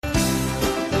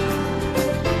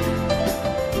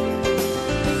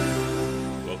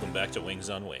to Wings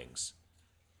on Wings.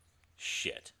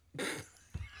 Shit.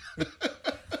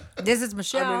 This is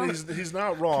Michelle. I mean, he's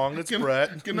not wrong. It's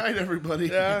Brett. Good night, everybody.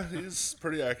 Yeah, he's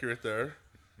pretty accurate there.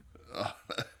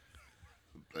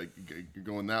 Like, you're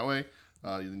going that way?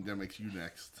 You think that makes you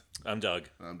next? I'm Doug.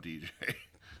 I'm DJ.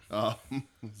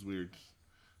 It's weird.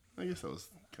 I guess that was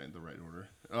kind of the right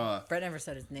order. Brett never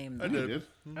said his name, though. I did. You did?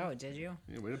 Oh, did you?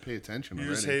 Yeah, way to pay attention You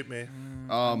already. just hate me.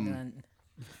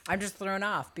 I'm just thrown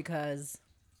off because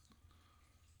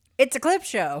it's a clip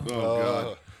show.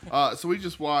 Oh, God. So we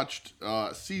just watched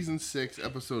Season 6,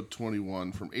 Episode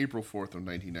 21 from April 4th of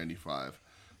 1995,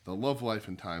 The Love, Life,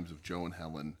 and Times of Joe and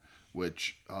Helen,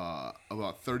 which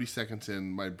about 30 seconds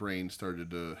in, my brain started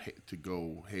to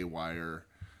go haywire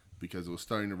because it was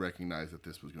starting to recognize that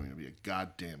this was going to be a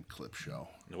goddamn clip show.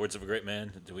 In the words of a great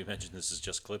man, did we mention this is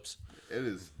just clips? It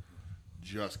is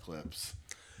just clips.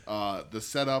 The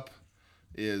setup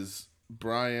is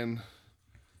Brian.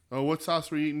 Oh, what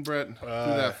sauce were you eating, Brett? Do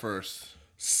that first.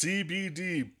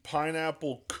 CBD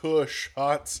Pineapple Kush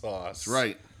Hot Sauce.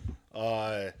 That's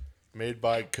right. Made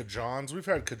by Cajon's. We've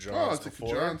had Cajon's Oh, it's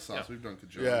before. a Cajon sauce. Yeah. We've done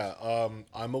Cajon. Yeah.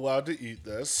 I'm allowed to eat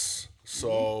this.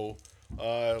 So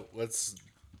let's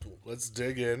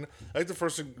dig in. I think the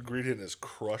first ingredient is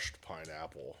crushed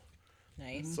pineapple.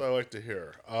 Nice. So I like to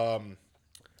hear.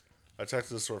 I texted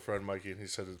this to our friend Mikey, and he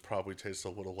said it probably tastes a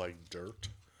little like dirt,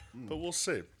 but we'll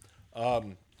see.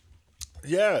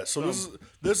 Yeah, so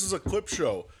this is a clip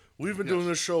show. We've been doing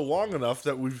this show long enough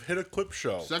that we've hit a clip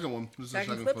show. Second one. This is the Second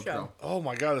second clip clip show. show. Oh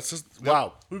my god, it's just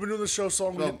wow. We've been doing this show so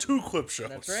long we hit 2 clip shows.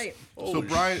 That's right. Holy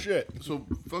Brian, shit. So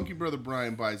Funky Brother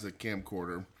Brian buys a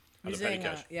camcorder Using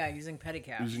cash. using petty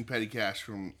cash. using petty cash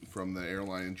from the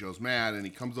airline, and Joe's mad, and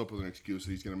he comes up with an excuse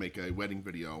that he's going to make a wedding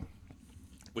video.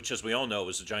 Which, as we all know,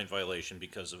 is a giant violation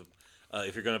because of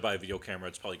if you're going to buy a video camera,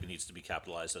 it's probably needs to be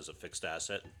capitalized as a fixed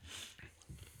asset.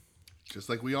 Just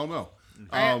like we all know.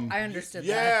 I understood that.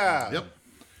 Yeah. Yep.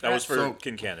 That was for So-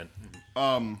 Kincannon.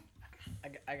 I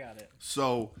got it.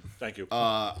 So Thank you.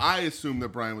 I assumed that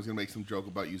Brian was going to make some joke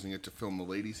about using it to film the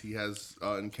ladies he has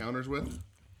encounters with.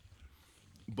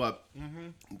 But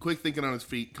quick thinking on his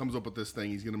feet, comes up with this thing.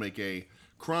 He's going to make a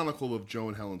chronicle of Joe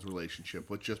and Helen's relationship,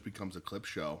 which just becomes a clip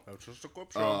show. That's just a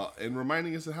clip show. And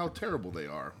reminding us of how terrible they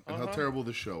are and how terrible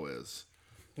the show is.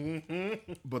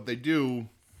 But they do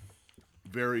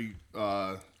very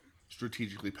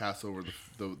strategically pass over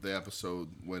the episode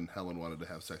when Helen wanted to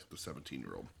have sex with a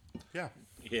 17-year-old. Yeah.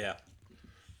 Yeah.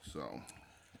 So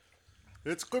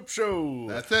It's clip show.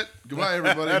 that's it. Goodbye,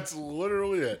 everybody. That's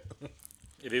literally it.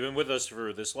 If you've been with us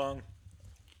for this long,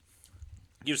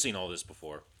 you've seen all this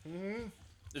before. Mm-hmm.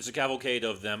 It's a cavalcade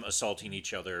of them assaulting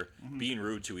each other, being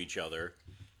rude to each other.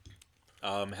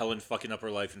 Helen fucking up her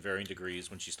life in varying degrees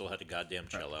when she still had a goddamn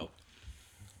cello.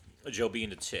 Joe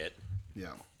being a tit.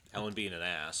 Yeah. Helen being an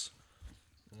ass.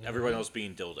 Everyone else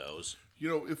being dildos. You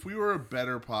know, if we were a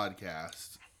better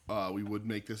podcast, we would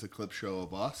make this a clip show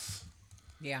of us.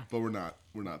 Yeah. But we're not.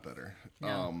 We're not better.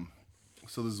 No.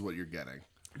 So this is what you're getting.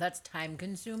 That's time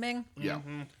consuming. Yeah.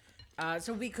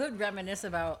 So we could reminisce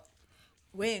about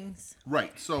wings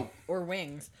Right. So or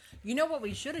wings. You know what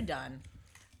we should have done?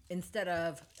 Instead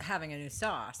of having a new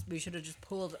sauce, we should have just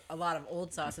pulled a lot of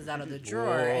old sauces out of the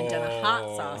drawer and done a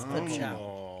hot sauce clip show.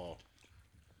 Oh.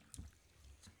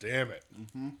 Damn it.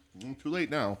 too late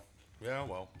now. Yeah,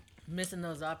 well. Missing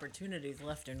those opportunities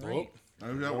left and right.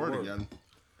 There's that word again.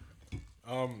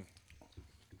 I'm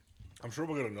sure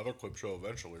we'll get another clip show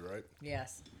eventually, right?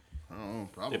 Yes. Oh,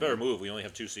 probably. They better move. We only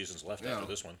have 2 seasons left Yeah. after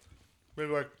this one.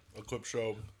 Maybe like a clip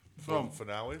show film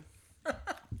finale.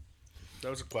 That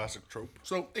was a classic trope.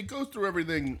 So it goes through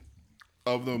everything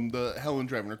of them. The Helen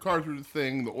driving her car through the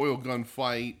thing, the oil gun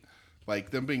fight,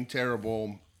 like them being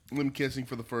terrible, them kissing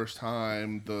for the first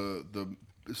time, the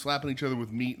slapping each other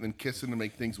with meat and then kissing to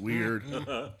make things weird.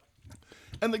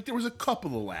 And like there was a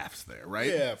couple of laughs there, right?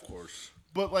 Yeah, of course.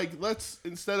 But like, let's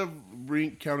instead of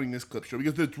recounting this clip show,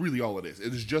 because that's really all it is.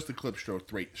 It is just a clip show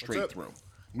straight it. through.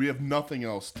 We have nothing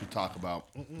else to talk about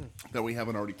that we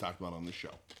haven't already talked about on this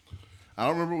show. I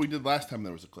don't remember what we did last time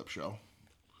there was a clip show,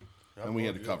 and we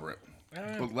had to cover it.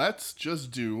 But let's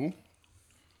just do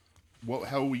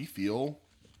how we feel.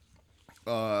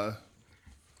 Let's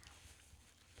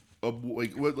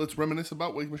reminisce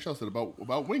about what Michelle said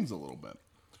about wings a little bit.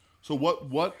 So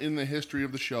what in the history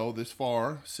of the show this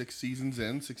far, 6 seasons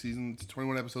in,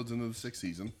 21 episodes into the 6th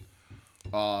season,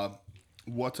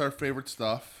 what's our favorite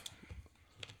stuff?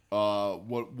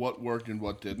 What worked and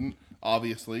what didn't?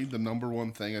 Obviously, the number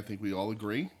one thing I think we all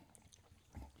agree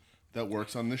that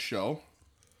works on this show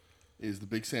is the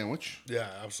big sandwich. Yeah,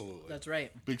 absolutely. That's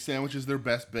right. Big sandwich is their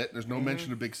best bit. There's no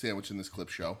mention of big sandwich in this clip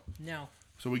show. No.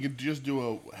 So we could just do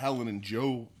a Helen and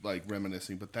Joe like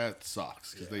reminiscing, but that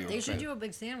sucks because They should do a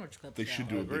big sandwich clip. They should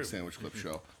do a big sandwich clip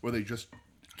show where they just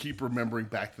keep remembering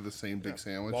back to the same big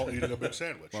sandwich While eating a big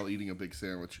sandwich. while eating a big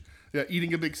sandwich. Yeah,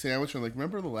 eating a big sandwich and like,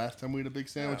 remember the last time we ate a big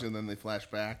sandwich? Yeah. And then they flash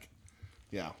back.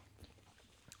 Yeah.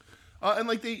 And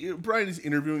like Brian is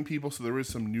interviewing people, so there is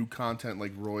some new content.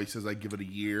 Like Roy says, I give it a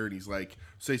year, and he's like,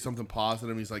 say something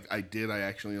positive. He's like, I did. I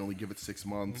actually only give it 6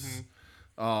 months.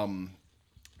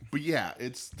 But yeah,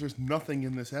 there's nothing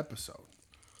in this episode.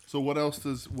 So what else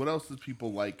does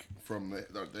people like from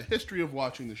the history of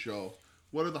watching the show?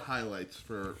 What are the highlights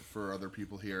for other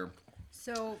people here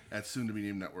So at soon to be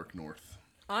named Network North?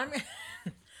 I'm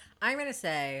gonna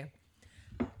say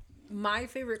my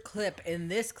favorite clip in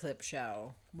this clip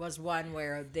show was one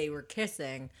where they were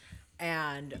kissing,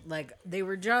 and like they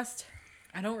were just,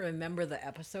 I don't remember the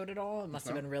episode at all. It must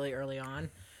have been really early on,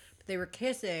 but they were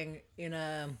kissing in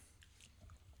a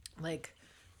like,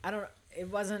 it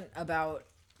wasn't about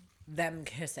them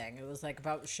kissing. It was like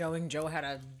about showing Joe how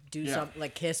to do something,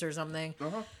 like kiss or something.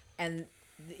 And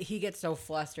he gets so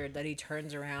flustered that he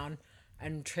turns around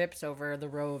and trips over the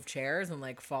row of chairs and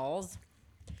like falls.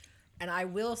 And I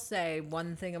will say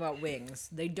one thing about Wings.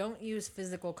 They don't use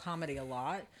physical comedy a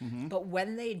lot, but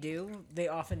when they do, they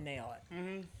often nail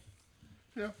it.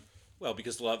 Yeah. Well,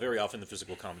 because very often the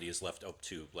physical comedy is left up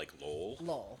to like Lowell.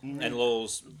 Lol. And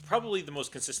Lowell's probably the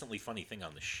most consistently funny thing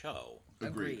on the show.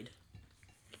 Agreed.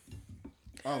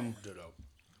 Ditto.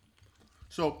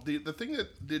 So the thing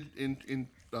that did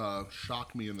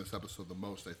shock me in this episode the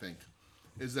most, I think,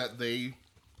 is that they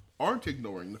aren't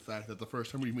ignoring the fact that the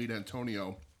first time we meet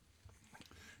Antonio,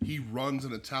 he runs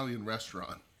an Italian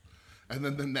restaurant, and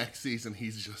then the next season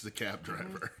he's just a cab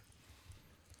driver.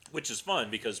 Which is fun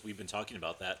because we've been talking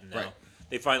about that, and now Right.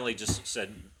 they finally just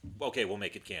said, okay, we'll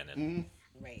make it canon.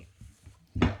 Right.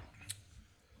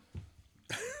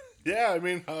 Yeah, I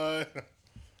mean, I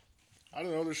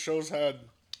don't know. This show's had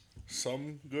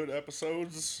some good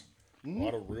episodes, a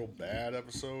lot of real bad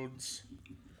episodes.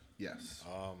 Yes.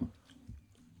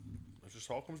 It just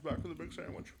all comes back to the big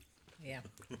sandwich. Yeah.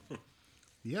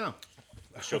 Yeah.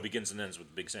 The show begins and ends with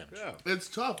a big sandwich. Yeah. It's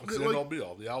tough. It's the end all be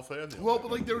all, the alpha and the Well, omega.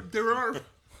 but like there are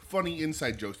funny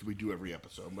inside jokes that we do every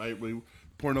episode, right?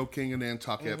 Porno King and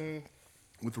Nantucket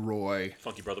with Roy,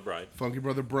 Funky Brother Bride. Funky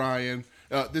Brother Brian.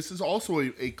 This is also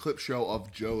a clip show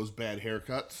of Joe's bad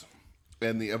haircuts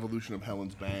and the evolution of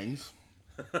Helen's bangs.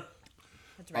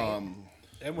 That's right.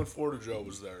 And when Florida Joe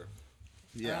was there.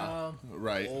 Yeah,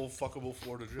 right. Old fuckable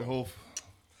Florida Joe. The whole,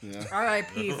 yeah,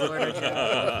 R.I.P. Florida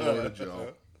Joe.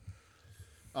 Florida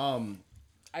Joe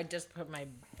I just put my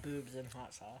boobs in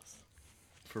hot sauce.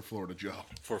 for Florida Joe.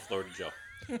 For Florida Joe.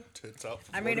 Tits out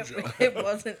for I mean, Florida it, Joe. it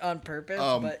wasn't on purpose,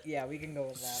 but yeah, we can go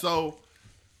with that. So,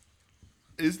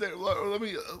 is there? Let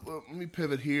me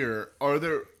pivot here. Are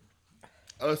there?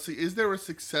 Is there a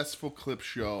successful clip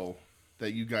show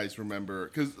that you guys remember?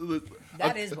 Because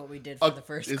That is what we did for the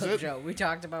first is clip it? show. We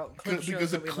talked about clip shows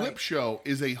because a that we clip like. show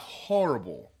is a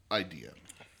horrible idea.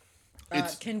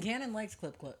 It's Ken Cannon likes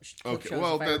clip shows. okay.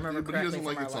 Well, if I remember but he doesn't correctly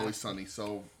like from It's our Always last. Sunny,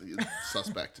 so it's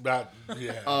suspect. That,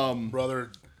 yeah.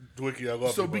 Brother Dwicky, I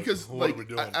love So you, but because what like are we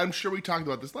doing? I'm sure we talked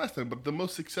about this last time, but the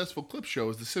most successful clip show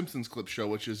is the Simpsons clip show,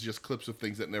 which is just clips of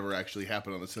things that never actually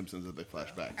happened on the Simpsons that they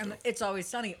flash back to. And It's Always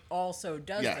Sunny also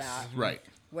does Yes, that. right.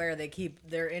 Where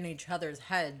they're in each other's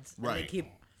heads. And they Right. keep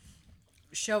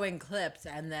showing clips,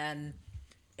 and then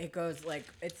it goes like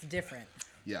it's different.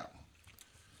 Yeah.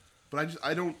 But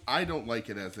I don't like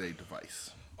it as a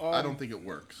device. I don't think it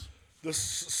works. The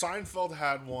Seinfeld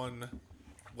had one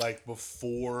like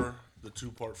before the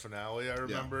 2-part finale. I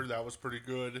remember that was pretty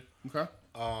good. Okay.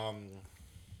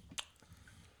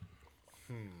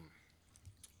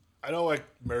 I know like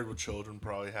Married with Children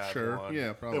probably had Sure, one.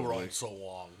 yeah, They were probably. on so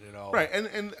long, you know. Right,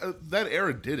 and that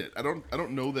era did it. I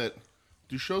don't know that.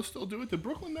 Do shows still do it? Did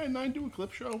Brooklyn Nine-Nine do a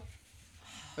clip show?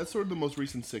 That's sort of the most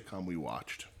recent sitcom we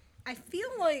watched. I feel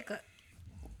like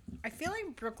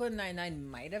Brooklyn Nine-Nine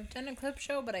might have done a clip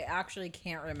show, but I actually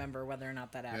can't remember whether or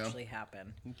not that actually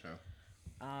happened. Okay.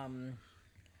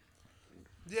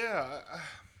 Yeah,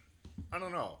 I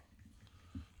don't know.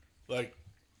 Like,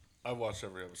 I've watched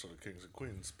every episode of Kings and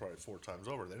Queens probably 4 times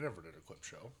over. They never did a clip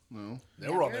show. No. They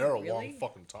were on Never? there a Really? long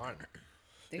fucking time.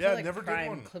 They Yeah, feel like never did prime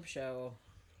one. clip show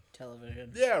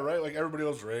television. Yeah, right. Like Everybody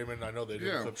Loves Raymond. I know they did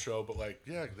Yeah. a clip show, but like,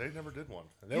 yeah, they never did one.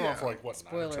 And they were on for like what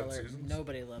 9 or Spoiler 10 alert: seasons.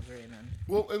 nobody loves Raymond.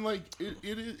 Well, and like That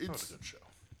was a good show.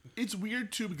 it's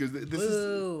weird too because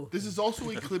Boo. this is also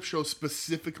a clip show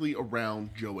specifically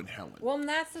around Joe and Helen. Well, and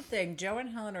that's the thing. Joe and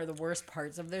Helen are the worst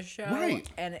parts of this show, Right.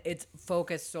 And it's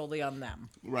focused solely on them.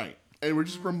 Right. And we're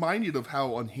just reminded of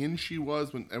how unhinged she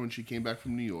was when she came back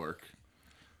from New York.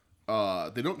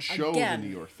 They don't show Again, the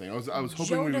New York thing. I was hoping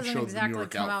Joe we would doesn't show the New exactly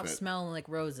York come out outfit. smelling like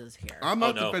roses here. I'm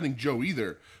not no. defending Joe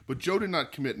either, but Joe did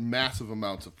not commit massive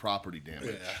amounts of property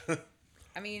damage. Yeah.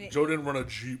 I mean, Joe didn't run a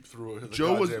Jeep through it.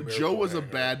 Joe was a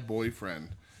bad boyfriend.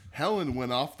 Helen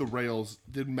went off the rails,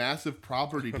 did massive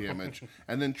property damage,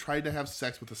 and then tried to have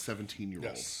sex with a 17-year-old.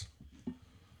 Yes.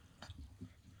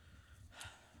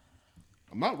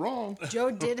 I'm not wrong.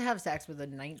 Joe did have sex with a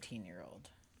 19-year-old.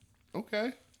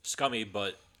 Okay. Scummy,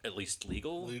 but at least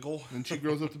legal. Legal. And she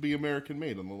grows up to be American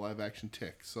Made on the live-action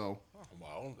Tick. So, Oh,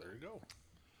 well, there you go.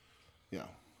 yeah.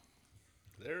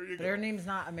 There you But go. her name's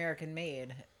not American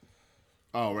Made.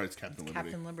 Oh, right. It's Captain Liberty.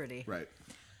 Captain Liberty. Right.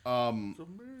 American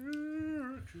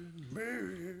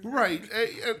made. Right.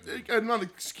 I'm not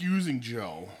excusing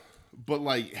Joe, but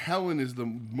like Helen is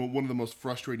one of the most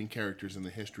frustrating characters in the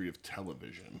history of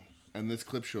television, and this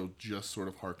clip show just sort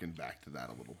of harkened back to that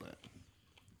a little bit.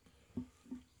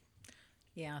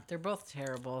 Yeah, they're both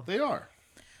terrible. They are.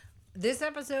 This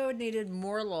episode needed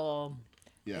more Lowell.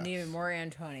 Yeah. It needed more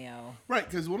Antonio. Right,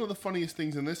 because one of the funniest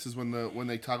things in this is when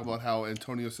they talk about how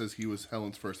Antonio says he was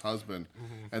Helen's first husband,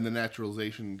 and the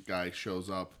naturalization guy shows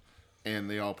up, and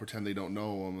they all pretend they don't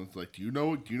know him. It's like, do you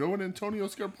know an Antonio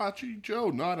Scarpacci?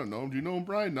 Joe? No, I don't know him. Do you know him,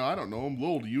 Brian? No, I don't know him.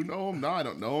 Lowell, do you know him? No, I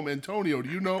don't know him. Antonio, do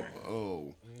you know?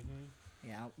 Oh,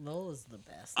 Yeah, Lowell is the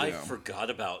best. I Yeah. forgot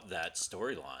about that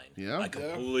storyline. Yeah? I Yeah.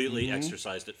 completely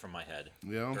exercised it from my head.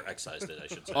 Yeah. Or excised it, I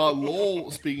should say.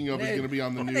 Lowell, speaking of, is going to be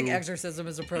on the I new. think exorcism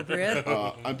is appropriate.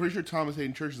 I'm pretty sure Thomas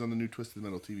Hayden Church is on the new Twisted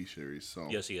Metal TV series. So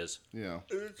Yes, he is. yeah,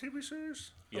 Is it a TV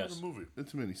series? Yes. That was a movie.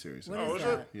 it's a miniseries. What Oh, is is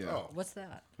that? it? Yeah. Oh. What's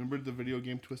that? Remember the video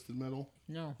game Twisted Metal,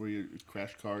 No. where you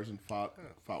crashed cars and fought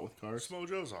with cars? Smo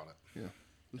Joe's on it. Yeah,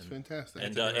 it's fantastic.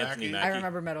 And Anthony Anthony Mackie. Mackie. I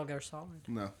remember Metal Gear Solid.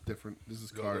 No, different. This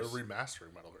is They're cars.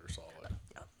 remastering Metal Gear Solid.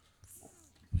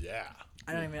 Yeah.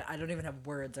 I don't even have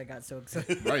words. I got so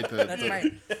excited. Right.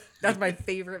 That's my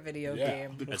favorite video Yeah.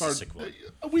 game. The That's a car. sick one.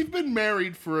 We've been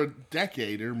married for a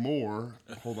decade or more.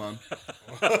 Hold on,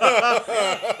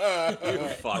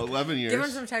 Fuck. 11 Give him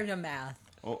years. some time to math.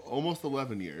 Almost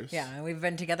 11 years. Yeah, and we've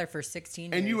been together for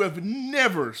 16 years. And you have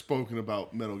never spoken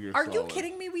about Metal Gear Are Solid. you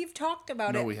kidding me? We've talked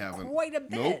about No, it we haven't. quite a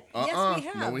bit. Nope. Yes, we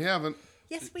have. No, we haven't.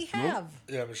 Yes, we have.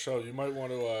 Yeah, Michelle, you might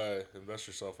want to invest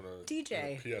yourself in a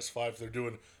DJ. in a PS5. They're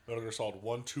doing Metal Gear Solid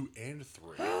 1, 2, and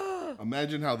 3.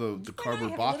 Imagine how the and I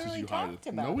cardboard have boxes literally you hide. talked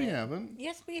about No, we it. haven't.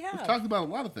 Yes, we We've have. talked about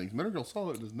a lot of things. Metal Gear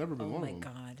Solid has never been Oh one my of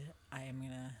them. god.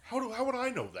 How would I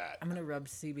know that? I'm gonna rub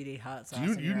CBD hot sauce.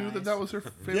 You in your knew eyes. that was her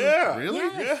favorite? Yeah. Really?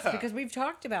 Yes, Yeah. because we've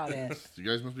talked about it. You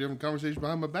guys must be having a conversation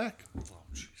behind my back. Oh,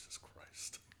 Jesus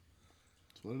Christ.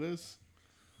 That's what it is.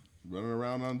 Running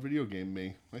around on video game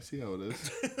me. I see how it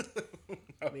is.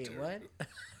 Wait, what?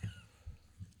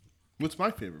 What's my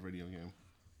favorite video game?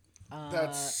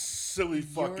 That silly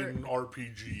fucking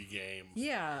RPG game.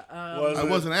 Yeah. Was I it?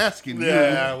 wasn't asking you.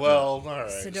 Yeah, well, all right.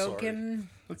 Sudoku.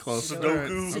 Close.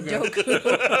 Sudoku.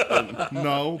 Sudoku.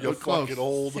 No, You're but close. fucking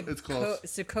old. It's close.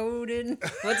 Sukoden.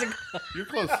 What's it called? You're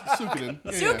close. Suikoden.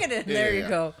 Yeah, Suikoden. There you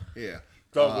go. Yeah.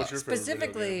 Doug, what's your favorite video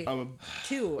Specifically, game?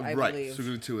 2, I Right. believe.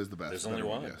 Suikoden 2 is the best. There's only Better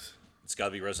one. Yes. It's got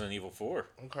to be Resident Evil 4.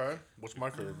 Okay. What's my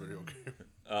favorite video game?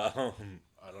 I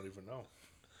don't even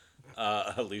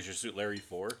know. Leisure Suit Larry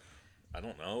 4. I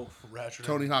don't know. Ratchet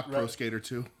Tony and- Hawk Pro Ra- Skater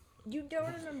 2. You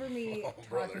don't remember me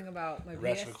brother. talking about my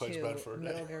Ratchet and Clank Bedford. PS2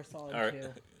 Metal Gear Solid All right.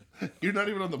 2. You're not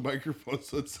even on the microphone,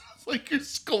 so it sounds like you're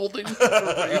scolding for real.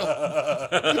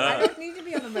 I don't need to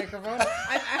be on the microphone.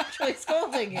 I'm actually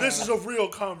scolding you. This is a real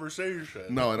conversation.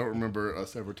 No, I don't remember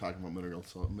us ever talking about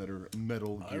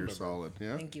Metal Gear remember. Solid.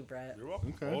 Yeah. Thank you, Brett. You're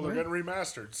welcome. Okay, well, they're right. getting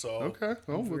remastered, so Okay.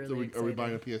 Oh, really are we excited.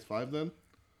 buying a PS5 then?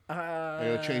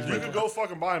 I gotta change you my. can go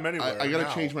fucking buy them anywhere. I gotta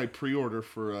now. change my pre-order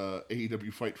for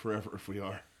AEW Fight Forever if we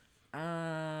are.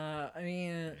 I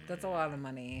mean, that's a lot of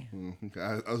money. Okay.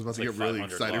 I was about to like get really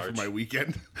 500 excited for large. my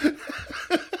weekend.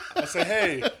 I say,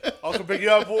 hey, I'll come pick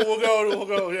you up. We'll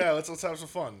go. Yeah, let's have some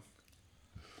fun.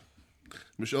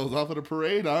 Michelle's off at a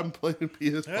parade. I'm playing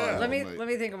PS5. Yeah. all Let night.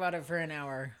 me think about it for an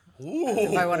hour. Ooh.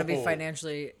 If I want to be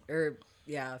financially or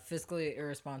fiscally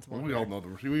irresponsible. We all know the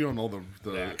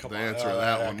Yeah, come the on. answer to Oh,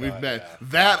 that yeah, one. God, We've met yeah.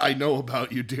 that I know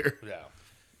about you, dear. Yeah.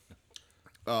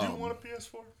 Do you want a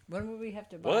PS4? When would we have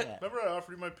to buy What? it? Remember I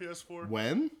offered you my PS4?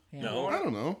 When? Yeah. No. I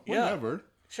don't know. Yeah. Whenever.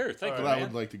 Sure, thank you, But I man.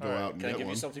 would like to go All right. out and Can I get give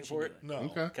one. you something for it? No.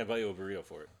 Okay. Can I buy you a burrito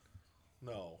for it?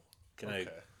 No. Can Okay. I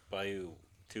buy you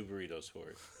 2 burritos for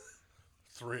it?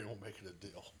 3 will make it a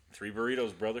deal. 3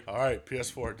 burritos, brother. All right,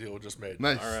 PS4 deal just made.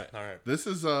 Nice. All right. All right. This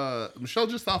is Michelle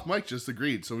just off mic just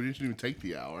agreed, so we didn't even take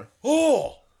the hour.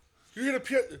 Oh, you're gonna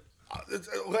PS.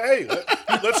 Hey,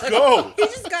 let's go. He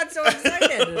just got so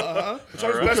excited.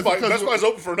 Best Buy's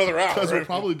open for another hour. Because we'll Right?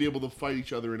 probably be able to fight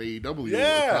each other in AEW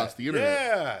across the internet.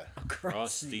 Yeah.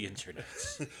 Across the internet.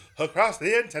 Across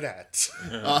the internet.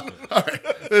 All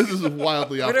right, this is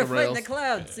wildly off We're the fighting rails. the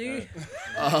clouds, see?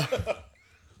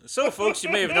 So, folks, you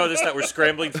may have noticed that we're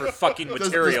scrambling for fucking Does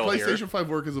material PlayStation here. 5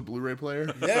 work as a Blu-ray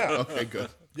player? Yeah. Okay, good.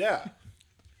 Yeah.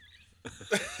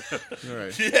 All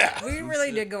right. Yeah. We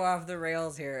really did go off the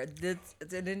rails here. It's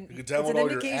an can download it's an all your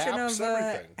indication apps, of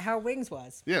everything. how Wings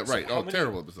was. Yeah, right. How many-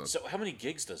 terrible episode. So, how many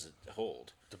gigs does it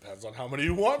hold? Depends on how many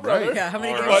you want, brother. Right. Yeah, how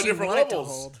many All games right. do you Different want it to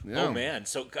levels. hold? Yeah. Oh, man.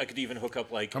 So, I could even hook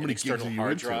up, like, How an many gigs external are you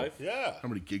hard into? drive. Yeah. How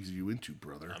many gigs are you into,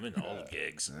 brother? I'm in all the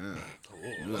gigs.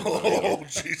 Oh,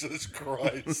 Jesus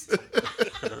Christ.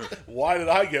 Why did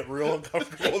I get real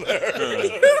uncomfortable there? You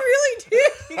really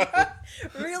did. You got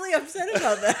really upset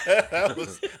about that.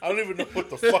 I don't even know what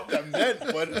the fuck that meant,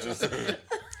 but it just.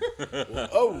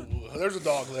 Oh, there's a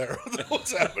dog there.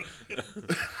 What's happening?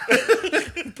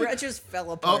 Brett just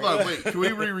fell apart. Hold on, wait. Can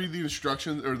we reread the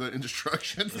instructions or the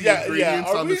instructions? The Yeah, ingredients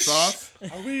yeah. on the sauce?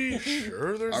 Are we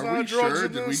sure there's Are not we drugs sure?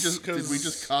 in this? Did we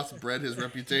just cost Brett his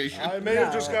reputation? I may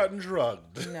have just No. gotten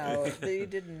drugged. No, they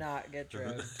did not get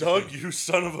drugged. Doug, you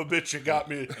son of a bitch, you got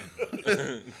me.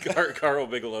 Carl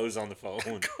Bigelow's on the phone.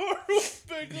 Carl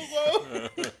Bigelow.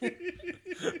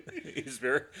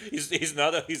 He's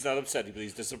not upset, but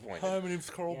he's disappointed. Hi, my name's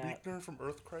Carl Yeah. Beekner from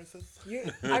Earth Crisis.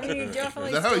 I mean, you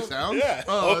definitely Is that how he still, sounds? Yeah.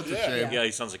 Oh, Oh, that's a yeah. shame. Yeah,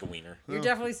 he sounds like a wiener. you're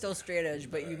definitely still straight edge,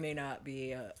 but you may not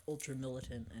be ultra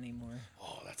militant anymore.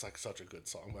 Oh, that's like such a good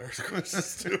song by Earth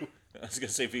Crisis, too. I was gonna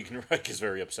say Vegan Reich is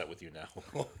very upset with you now.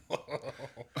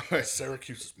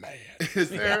 Syracuse is mad. Is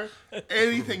there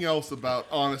anything else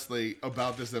honestly,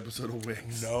 about this episode of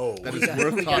Wings? No. That is We got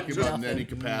worth talking about in nothing. any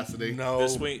capacity? No.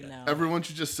 This week, No. Everyone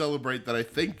should just celebrate that I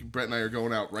think Brett and I are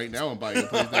going out right now and buying a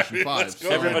PlayStation 5. let's go.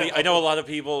 so- everybody, I know a lot of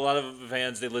people, a lot of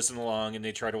fans, they listen along and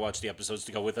they try to watch the episodes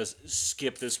to go with us.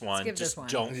 Skip this one. Skip Just this one.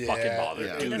 don't Yeah, fucking bother.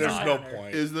 yeah. Do It There's doesn't not. no matter.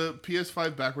 point. Is the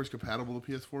PS5 backwards compatible to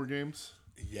PS4 games?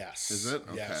 Yes. Is it?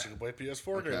 Yes, Okay. you can play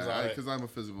PS4 games on it. Because I'm a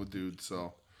physical dude,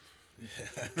 so.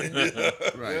 Right.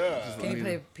 Just Can you let me-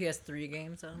 play PS3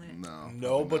 games on it? No.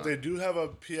 No, but not. they do have a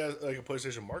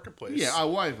PlayStation Marketplace. Yeah,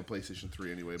 I have a PlayStation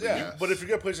 3 anyway. But Yeah, yes. but if you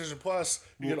get PlayStation Plus,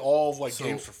 you get all like So-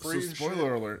 games for free. So and shit.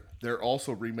 spoiler alert, they're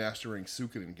also remastering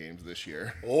Suikoden games this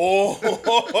year.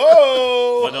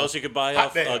 Oh, What else you could buy Hot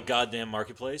off a damn. goddamn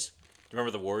marketplace?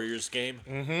 Remember the Warriors game?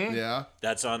 Yeah.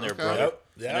 That's on there, Okay. brother. Yep.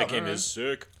 And Yeah, that game alright. is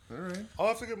sick. All right. I'll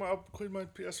have to I'll clean my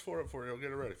PS4 up for you. I'll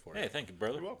get it ready for you. Hey, thank you,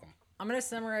 brother. You're welcome. I'm going to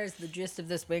summarize the gist of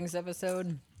this Wings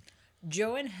episode.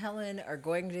 Joe and Helen are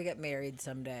going to get married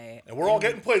someday. And we're all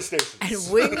getting PlayStations.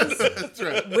 And Wings, That's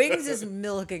right. Wings is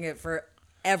milking it for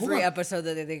every Hold on. episode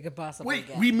that they could possibly Wait,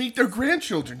 get. we meet their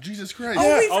grandchildren. Jesus Christ. we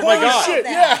Oh my forgot God. Shit,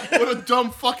 that. yeah. What a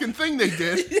dumb fucking thing they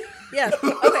did. Yes.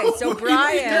 Okay, so We meet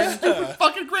Brian... their stupid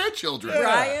fucking grandchildren.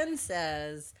 Brian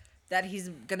says that he's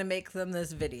gonna make them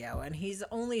this video, and he's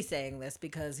only saying this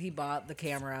because he bought the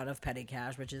camera out of petty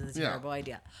cash, which is a Yeah. terrible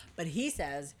idea. But he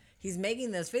says he's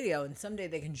making this video, and someday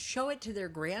they can show it to their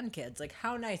grandkids. Like,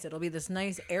 how nice! It'll be this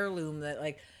nice heirloom that,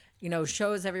 like, you know,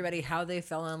 shows everybody how they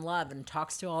fell in love and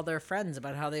talks to all their friends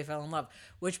about how they fell in love.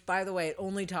 Which, by the way, it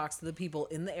only talks to the people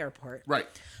in the airport. Right.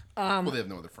 well, they have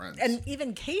no other friends. And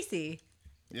even Casey.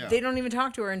 yeah. They don't even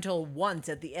talk to her until once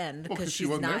at the end Well, 'cause because she she's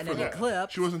wasn't not there in for any that.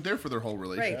 clip. She wasn't there for their whole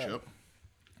relationship.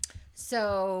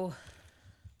 So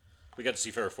We got to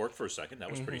see Farrah Fork for a second. That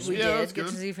was pretty we sweet. Yeah, that's did get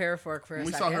good. to see Farrah Fork for a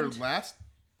We second. saw her last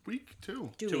week, too.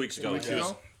 2 weeks ago. weeks She was,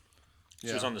 ago.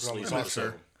 she was on the sleeves. I I miss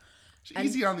her. She's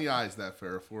easy on the eyes, that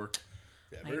Farrah Fork.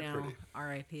 Yeah, I very know. pretty.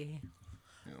 R.I.P.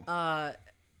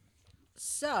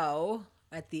 So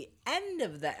at the end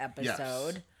of the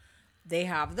episode, they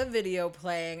have the video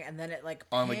playing, and then it like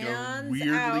On like a pans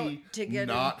weirdly out to get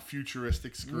not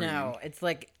futuristic screen. No, it's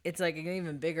like an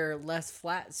even bigger, less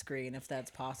flat screen if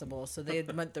that's possible. So they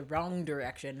went the wrong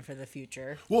direction for the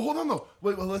future. Well, hold on though.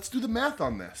 Wait, well, let's do the math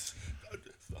on this.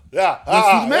 Yeah. Let's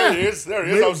do the There math. he is. There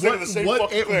he is. I was thinking the same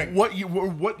fucking thing.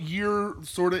 What year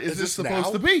sort of is this this supposed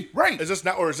now? to be? Right. Is this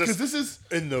now, or is this Because this is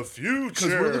in the because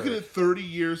future? we're looking at 30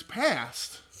 years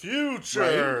past.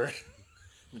 future.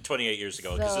 28 years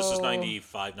ago, because this is So-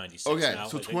 95, 96 Okay, now.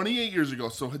 so I think. 28 years ago.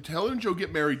 So Helen and Joe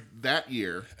get married that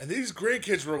year. And these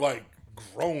grandkids were like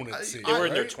grown, it seems. They were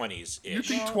in their right? 20s. You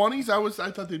think 20s?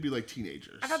 I thought they'd be like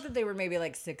teenagers. I thought that they were maybe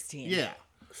like 16. Yeah.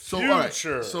 So all right.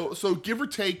 Future. So give or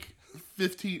take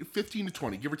 15 to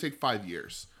 20. Give or take 5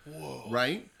 years. Whoa.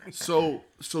 Right? So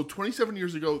 27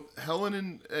 years ago, Helen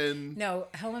and No,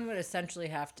 Helen would essentially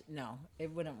have to. No,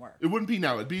 it wouldn't work. it wouldn't be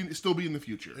now. It'd still be in the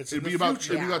future. It's it'd in be the about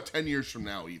future. it'd be Yeah. about 10 years from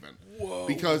now, even. Whoa.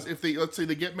 Because if let's say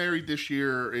they get married this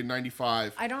year in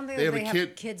 '95, I don't think they they have have a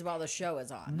kid. kids while the show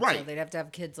is on. Right. So they'd have to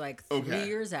have kids like 3 Okay.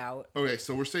 years out. Okay,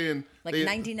 so we're saying Like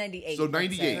 1998, So let's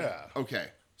 98. say. Yeah. Okay,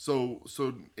 so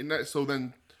in that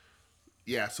then.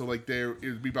 Yeah, so like it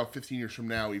would be about 15 years from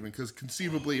now, even because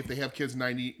conceivably, if they have kids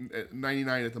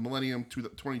 99 at the millennium to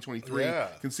 2023, Yeah.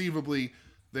 conceivably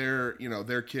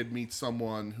their kid meets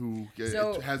someone who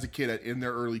So- has a kid in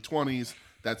their early 20s.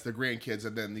 That's their grandkids,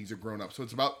 and then these are grown up. So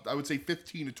it's about, I would say,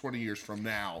 15 to 20 years from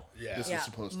now. Yeah. This Yeah, is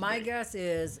supposed to my be. guess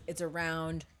is it's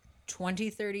around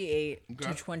 2038 Okay.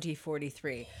 to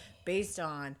 2043, based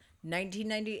on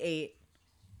 1998.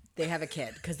 They have a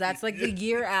kid because that's like the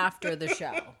year after the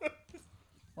show.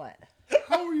 What?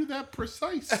 How are you that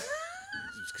precise?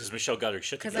 Because Michelle got her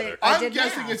shit 'Cause together. I I'm did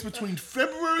guessing math. it's between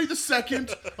February the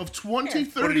 2nd of What are you,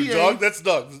 2038. Doug? That's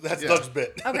Doug. That's Yeah. Doug's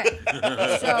bit. Okay,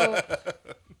 so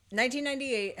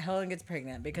 1998, Helen gets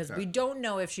pregnant because we don't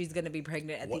know if she's going to be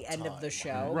pregnant at What the end of the time?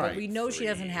 show, Right. but we know she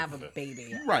doesn't have a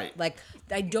baby. Right. Like,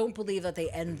 I don't believe that they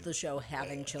end the show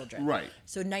having children. Right.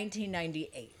 So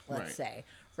 1998, let's Right. say.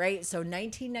 Right? So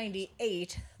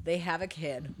 1998, they have a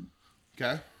kid.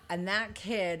 Okay. And that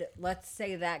kid, let's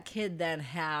say that kid then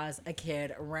has a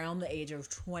kid around the age of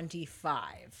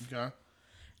 25. Okay.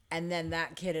 And then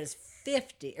that kid is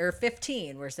 50 or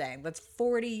 15, we're saying. That's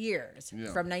 40 years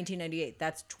Yeah. from 1998.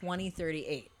 That's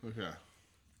 2038. Okay.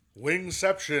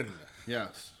 Wingception.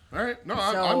 Yes. All right. No,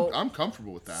 So- I'm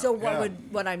comfortable with that. So Yeah.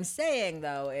 what I'm saying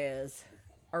though is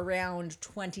around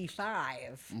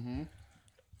 25. Mm-hmm.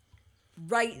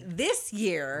 Right this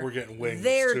year, We're getting wings,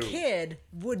 their too. kid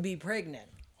would be pregnant.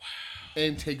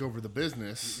 and take over the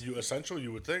business, You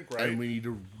would think, right? and they need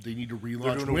to They're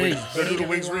relaunch doing a Wings. Wings. They're They doing a need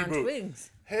Wings to relaunch reboot.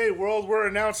 Wings. Hey world, we're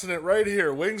announcing it right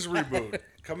here. Wings reboot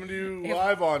coming to you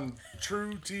live on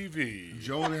True TV.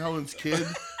 Joe and Helen's kid,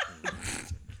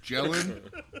 Jellin.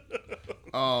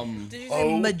 Did you say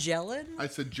Oh. Magellan? I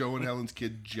said Joe and Helen's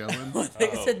kid, Jellin. I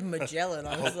think you said Magellan.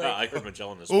 I was like, I heard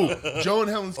Magellan as well. Oh, Joe and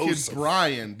Helen's kid, so-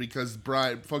 Brian, because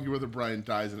Funky Brother Brian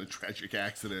dies in a tragic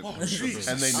accident. Oh, Jesus.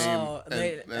 And they name Oh,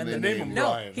 and they name him no,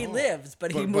 Brian. he Oh. lives,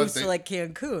 but he But moves they- to like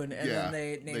Cancun, and yeah, then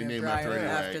they name him him Brian anyway,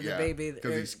 after the yeah, baby.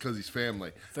 because he's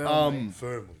family. Family.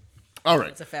 Family. All right.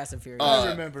 It's a Fast and Furious. I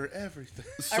remember everything.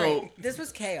 So All right, this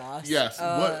was chaos. yes,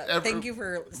 whatever- Thank you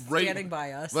for rate- standing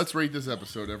by us. let's rate this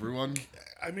episode, everyone.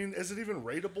 I mean, is it even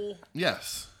rateable?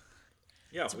 Yes.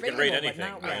 Yeah, we rateable, can rate but anything.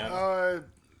 not Man. well.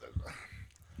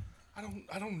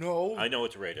 I don't know. I know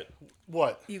what to rate it.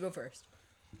 What? You go first.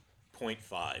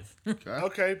 0.5. Okay.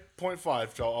 Okay,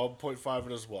 0.5. So I'll 0.5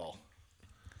 it as well.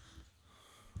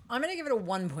 I'm gonna give it a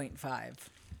 1.5.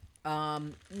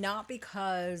 Not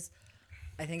because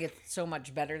I think it's so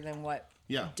much better than what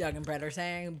Yeah. Doug and Brett are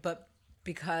saying, but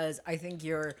because I think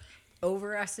you're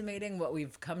overestimating what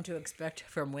we've come to expect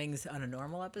from Wings on a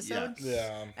normal episode. Yes.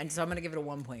 Yeah. And so I'm gonna give it a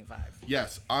 1.5.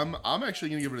 Yes, I'm actually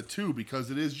gonna give it a 2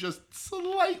 because it is just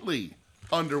slightly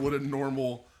under what a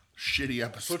normal shitty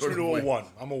episode. Switch me to of a Wings. 1.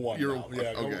 I'm a 1 You're a now. one,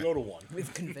 Yeah, okay. go to 1.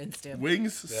 We've convinced him.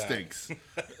 Wings Yeah. stinks.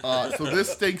 So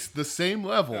this stinks the same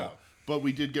level, Yeah. but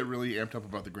we did get really amped up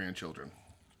about the grandchildren.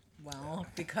 Well,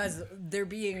 because they're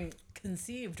being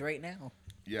conceived right now.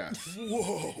 Yes.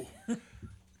 Whoa.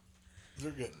 They're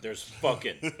good. There's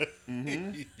fucking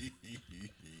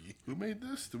Who made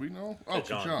this? Do we know? Oh,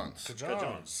 Kajans. Kajans.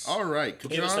 Kajans. All right,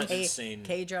 Give us that Kajans. insane.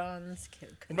 K-Johns.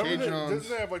 Remember, Kajans. didn't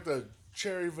they have like the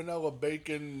cherry vanilla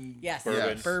bacon? Yes.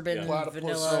 Bourbon. Bourbon, Yeah. Platypus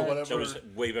vanilla. or whatever. That was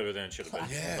way better than it should have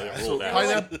been. Yeah. But it So ruled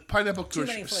out. Pineapple Too Kush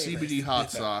many flavors. CBD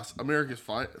hot sauce, America's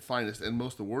finest and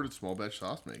most awarded small batch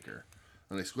sauce maker.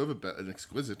 An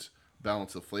exquisite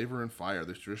balance of flavor and fire.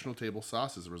 This traditional table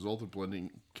sauce is a result of blending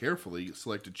carefully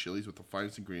selected chilies with the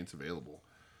finest ingredients available.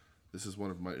 This is one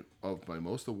of my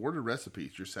most awarded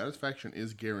recipes. Your satisfaction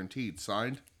is guaranteed.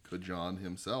 Signed, Kajan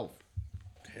himself.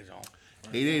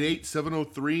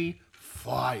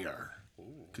 888-703-FIRE.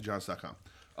 Kajans.com.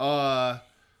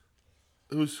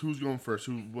 Who's going first?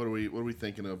 What are we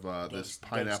thinking of this Doug's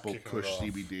pineapple kicking it Kush off.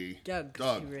 CBD? Doug.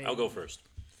 I'll go first.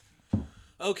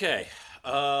 Okay.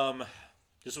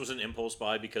 This was an impulse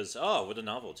buy because, what a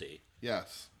novelty.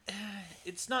 Yes.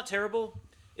 It's not terrible.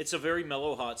 It's a very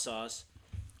mellow hot sauce.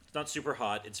 It's not super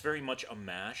hot. It's very much a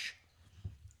mash.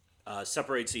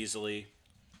 Separates easily.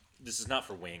 This is not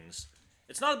for wings.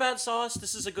 It's not a bad sauce.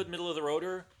 This is a good middle of the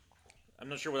roader. I'm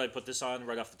not sure what I'd put this on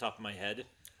right off the top of my head.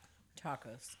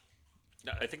 Tacos.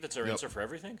 I think that's our Yep. answer for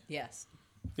everything. Yes.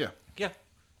 Yeah. Yeah.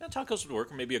 Tacos would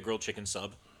work, or maybe a grilled chicken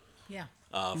sub. Yeah.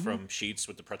 From Sheets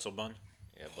with the pretzel bun.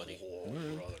 Yeah, buddy. Oh,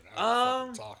 brother, now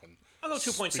you're fucking talking. I'll go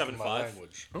Speaking my 2.75.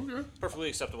 language. Okay. Perfectly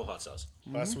acceptable hot sauce.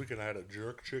 Last weekend I had a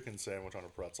jerk chicken sandwich on a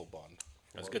pretzel bun.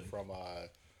 That's good. From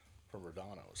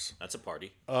Rodano's. That's a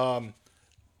party.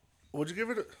 Would you give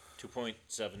it?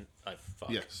 2.7.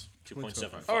 Yes.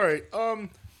 2.75. All right.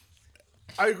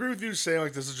 I agree with you saying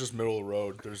like this is just middle of the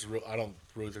road. I don't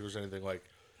really think there's anything like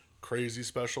crazy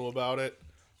special about it.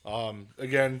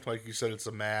 Again, like you said, it's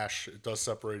a mash. It does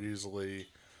separate easily.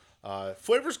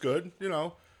 Flavor's good. You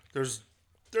know, there's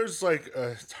like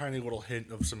a tiny little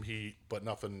hint of some heat, but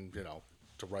nothing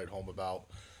to write home about.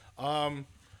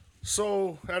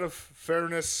 So out of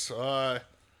fairness, I'll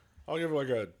give it like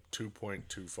a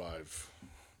 2.25.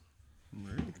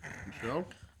 Michelle?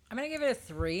 I'm gonna give it a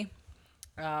 3.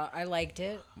 I liked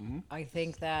it. I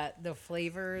think that the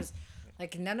flavors,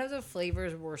 like none of the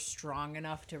flavors were strong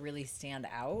enough to really stand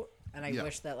out, and I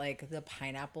wish that like the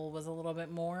pineapple was a little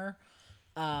bit more,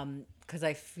 because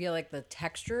I feel like the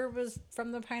texture was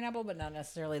from the pineapple, but not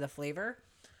necessarily the flavor.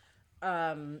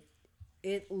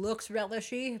 It looks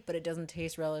relishy, but it doesn't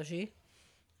taste relishy.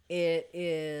 It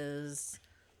is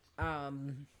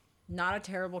not a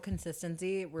terrible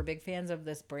consistency. We're big fans of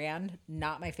this brand.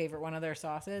 Not my favorite one of their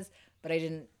sauces, but I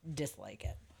didn't dislike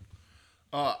it.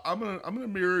 I'm gonna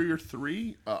mirror your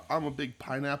 3. I'm a big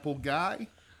pineapple guy.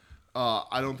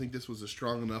 I don't think this was a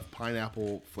strong enough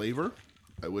pineapple flavor.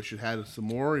 I wish it had some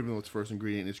more, even though its first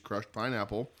ingredient is crushed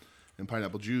pineapple and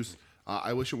pineapple juice.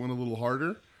 I wish it went a little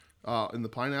harder in the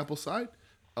pineapple side.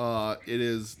 It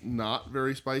is not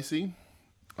very spicy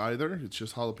either. It's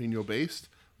just jalapeno based.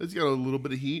 It's got a little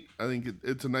bit of heat. I think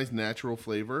it's a nice natural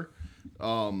flavor.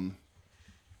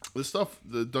 The stuff,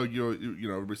 Doug,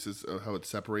 everybody says how it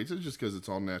separates. It's just because it's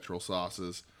all natural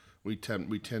sauces. We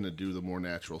tend to do the more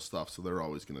natural stuff, so they're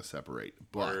always going to separate.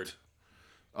 But,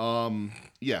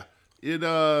 yeah,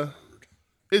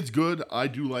 it's good. I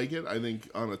do like it. I think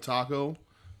on a taco,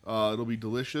 it'll be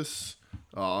delicious.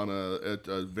 On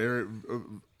a very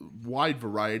wide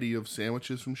variety of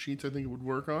sandwiches from Sheets, I think it would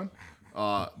work on.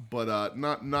 But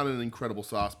not an incredible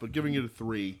sauce. But giving it a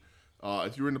 3.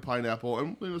 If you're into pineapple,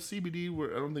 and CBD,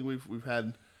 I don't think we've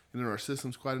had in our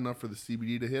systems quite enough for the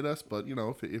CBD to hit us. But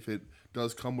if it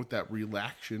does come with that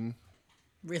relaxation.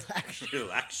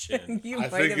 Relaxation. I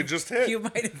think it just hit. You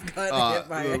might have gotten hit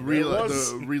by The it.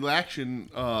 relaxation.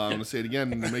 I'm gonna say it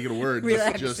again and make it a word.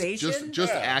 Relaxation?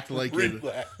 Just act like it.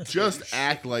 Just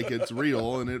act like it's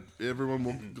real, and everyone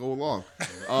will go along.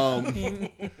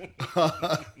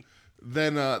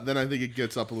 Then I think it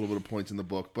gets up a little bit of points in the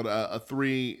book. But a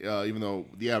 3, even though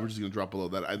the average is going to drop below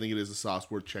that, I think it is a sauce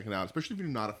worth checking out, especially if you're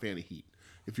not a fan of heat.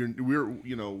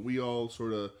 We all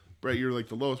sort of, Brett, you're like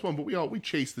the lowest one, but we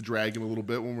chase the dragon a little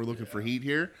bit when we're looking for heat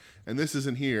here, and this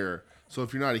isn't here. So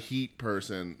if you're not a heat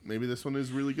person, maybe this one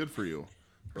is really good for you.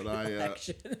 But I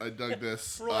dug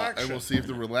this, and we'll see if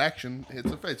the relaxation hits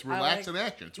the face. Relaxing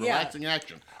action. It's relaxing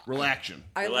action. Relaxation.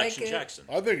 I like Relaxation it. Jackson.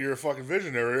 I think you're a fucking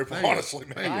visionary, honestly,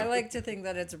 man. I like to think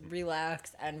that it's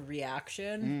relaxed and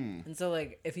reaction. And so,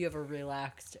 like, if you have a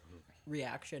relaxed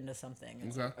reaction to something,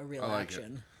 it's Okay. a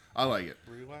reaction. I like it.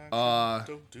 Relax,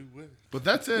 don't do it. But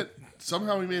that's it.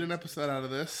 Somehow we made an episode out of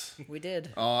this. We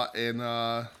did.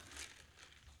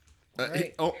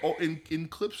 Right. In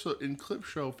clip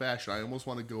show fashion, I almost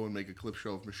want to go and make a clip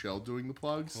show of Michelle doing the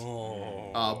plugs.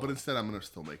 But instead, I'm gonna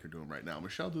still make her do them right now.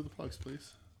 Michelle, do the plugs,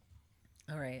 please.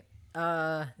 All right.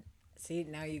 See,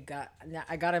 now I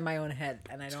got in my own head,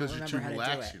 and I don't Because you're remember too how to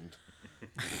relaxed. do it.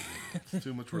 There's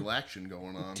too much relaxation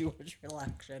going on. Too much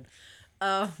relaxation.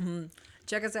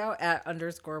 Check us out at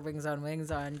 _Wings on Wings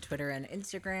on Twitter and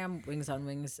Instagram. Wings on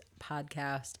Wings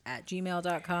podcast at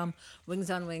gmail.com. Wings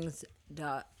on Wings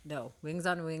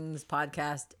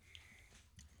podcast.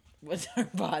 What's our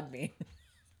pod mean?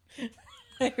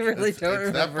 I really don't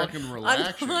It's that remember. fucking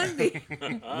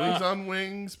relaxation. Wings on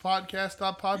Wings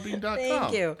podcast.podbean.com.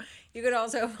 Thank you. You can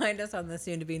also find us on the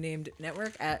soon-to-be-named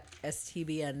network at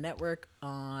STBN Network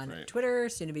on Twitter,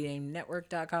 soon-to-be-named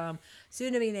network.com,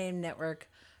 soon-to-be-named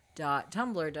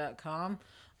network.tumblr.com,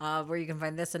 where you can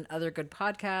find this and other good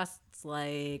podcasts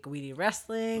like We Need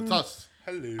Wrestling. It's us.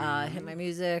 Hello. Hit My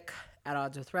Music, At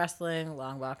Odds with Wrestling,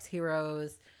 Long Box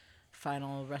Heroes,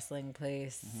 Final Wrestling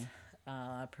Place,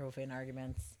 Profane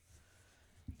Arguments,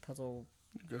 Puzzle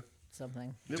Good.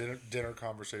 something. Dinner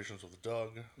conversations with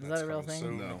Doug. Is that a real thing?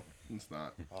 Soon. No, it's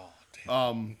not. Oh, damn.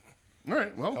 All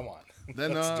right, well, Come on.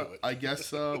 then Let's do it. I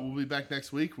guess we'll be back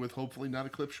next week with hopefully not a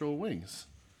clip show of Wings.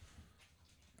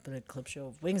 But a clip show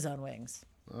of Wings on Wings.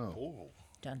 Oh.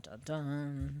 Dun dun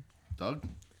dun. Doug?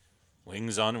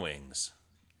 Wings on Wings.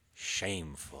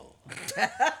 Shameful.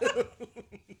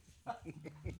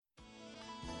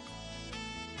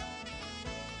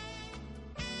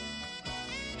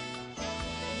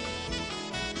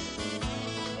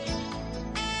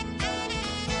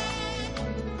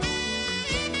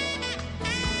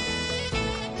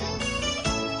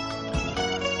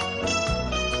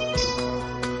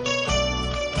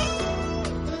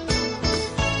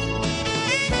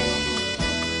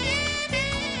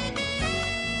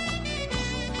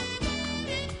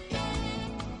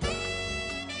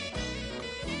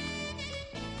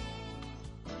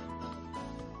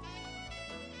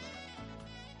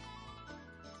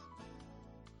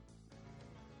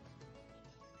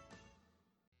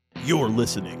 You're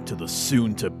listening to the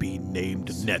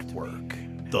soon-to-be-named network,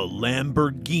 the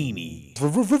Lamborghini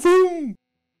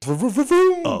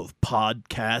of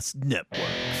podcast networks.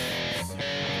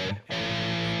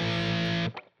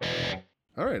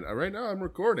 All right, right now I'm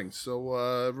recording, so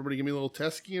everybody give me a little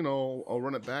test key, and I'll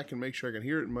run it back and make sure I can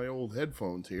hear it in my old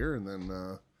headphones here, and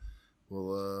then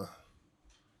we'll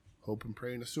hope and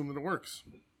pray and assume that it works.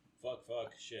 Fuck,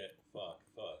 shit.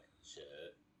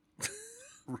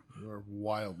 You are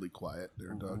wildly quiet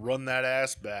there, Doug. Run that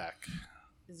ass back.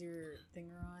 Is your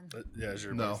thinger on? Yeah, is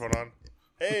your No. microphone on?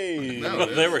 Hey! No.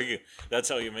 There we go. That's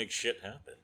how you make shit happen.